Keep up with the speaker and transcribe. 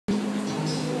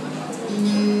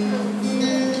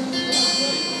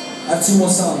2 more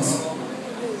songs.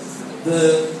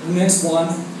 The next one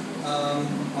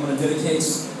I'm going to dedicate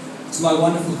to my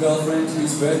wonderful girlfriend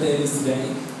whose birthday it is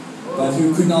today, but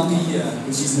who could not be here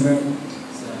because she's in America.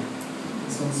 So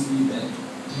this one's for you, babe.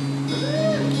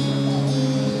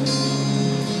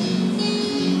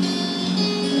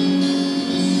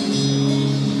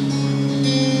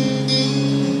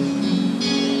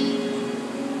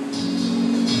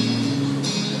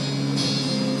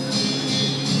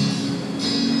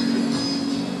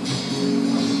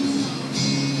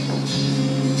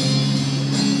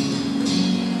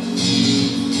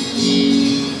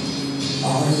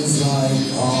 Eyes like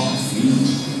coffee,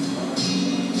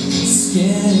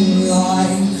 skin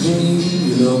like cream.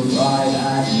 You look right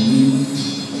at me,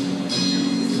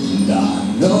 and I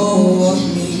know what it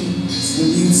means when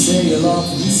you say you love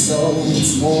me so.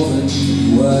 It's more than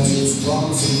words, it's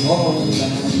promise of hold.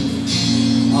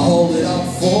 And I'll hold it up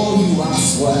for you, I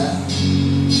swear.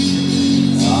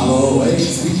 I'll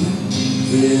always be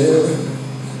here.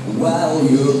 Well,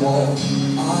 you're all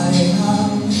I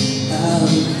have, and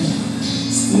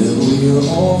still you're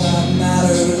all that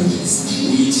matters.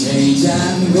 We change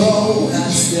and grow,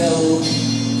 and still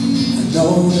I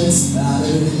know this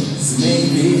matters.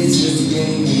 Maybe it's just a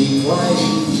game we play.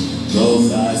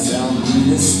 Both eyes tell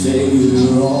me to stay.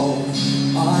 You're all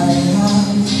I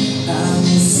have, and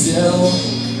still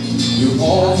you're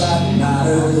all that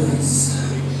matters.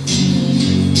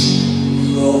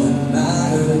 You're all that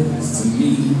matters to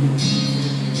me.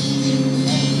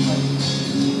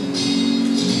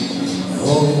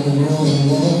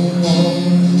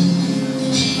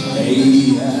 Hey,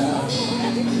 yeah.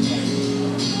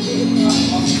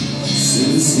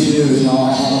 Sincere in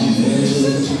our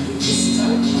midst,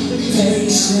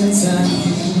 patience, and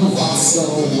you are so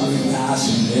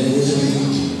passionate.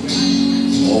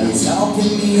 Always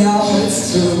helping me out, it's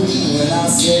true. When I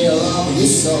say I love you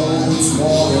so, it's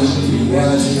more than 3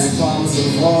 words, it's promise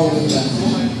of hope.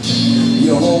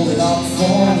 You hold it up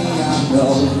for me, I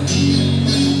know.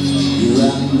 You're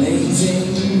amazing,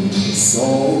 so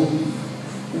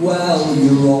well,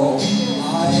 you're all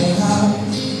I have,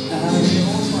 and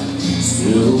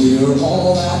still you're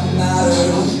all that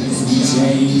matters. We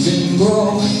change and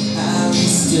grow, and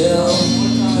still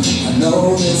I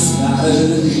know this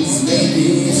matters. Maybe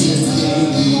it's just a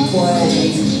game we play.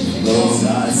 Those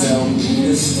eyes tell me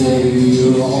to stay.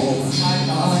 You're all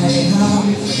I have,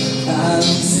 and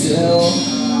still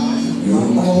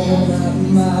you're all that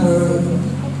matters.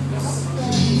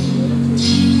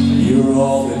 You're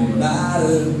all that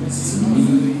matters to me.